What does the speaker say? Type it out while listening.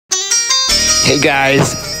Hey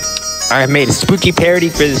guys, I made a spooky parody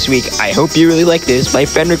for this week. I hope you really like this. My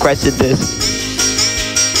friend requested this.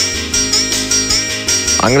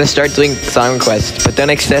 I'm gonna start doing song requests, but don't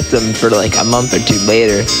accept them for like a month or two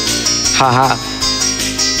later. Haha.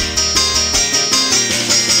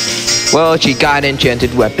 Well, she got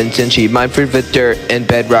enchanted weapons and she mined for the dirt and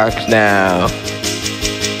bedrock now.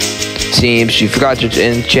 Seems she forgot to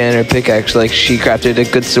enchant her pickaxe like she crafted a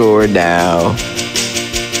good sword now.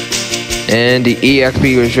 And the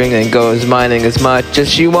EXP was ringing and goes mining as much as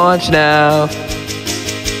she wants now.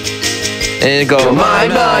 And go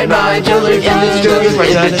mine, till there's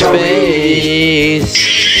space.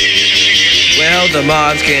 Well, the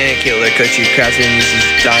mobs can't kill her cause she crafts and uses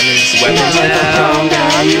diamonds weapons now.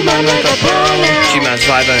 She mines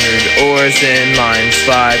 500 ores and mines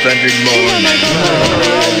 500 more.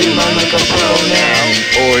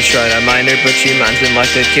 Ores try to mine her, but she mines them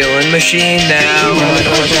like a killing machine now.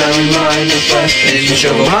 And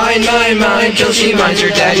she'll go mine, till she mines her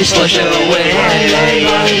daddy's slush away.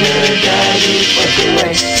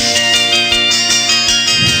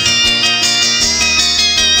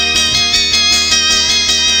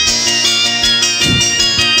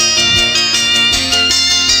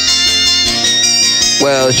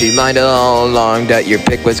 Well, she minded all along that your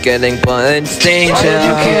pick was getting blood stains. Why did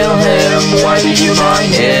you kill him? Why did you mine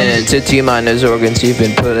him? And since you mine his organs, you've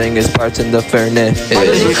been putting his parts in the furnace. Why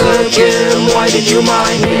did you cook him? Why did you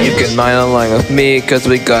mine him? You can mine along with me, cause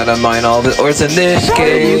we gotta mine all the ores in this game.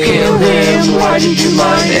 Why did you kill him? Why did you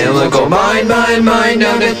mine him? And we'll go mine, now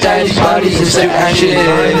that daddy's body's just like ashes.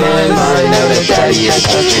 Mine, now that daddy is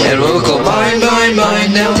touching. And we'll go mine,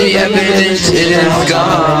 now the evidence is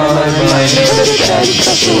gone.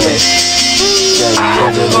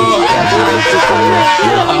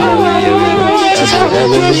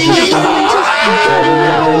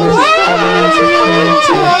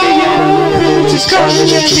 Just